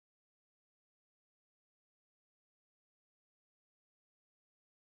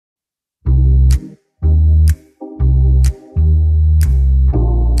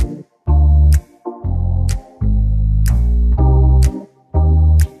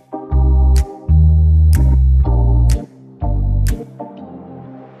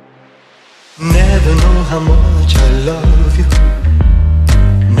how much I love you,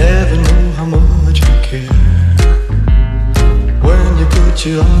 never knew how much I care. When you put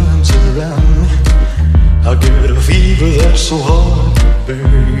your arms around me, I get a fever that's so hard to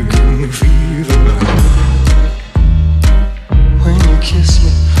bear. You give me fever when you kiss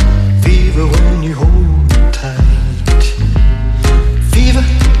me, fever when you hold me tight, fever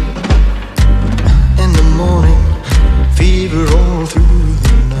in the morning, fever all through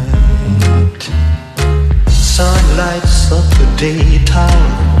the night. Sun lights up the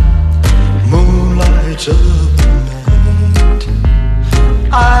daytime, moon lights up the night.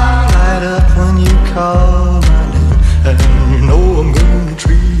 I light up when you call my name, and you know I'm gonna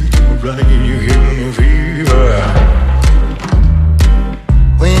treat you right. You give me fever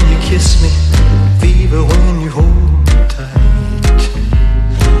when you kiss me, fever when you hold me tight,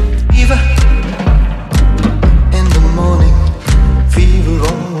 fever in the morning, fever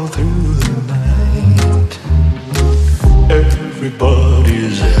all through the night.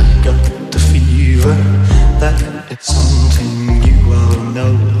 Everybody's got the fever, that it's something you all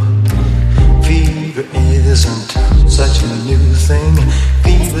know. Fever isn't such a new thing.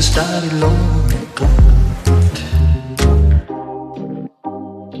 Fever started long ago.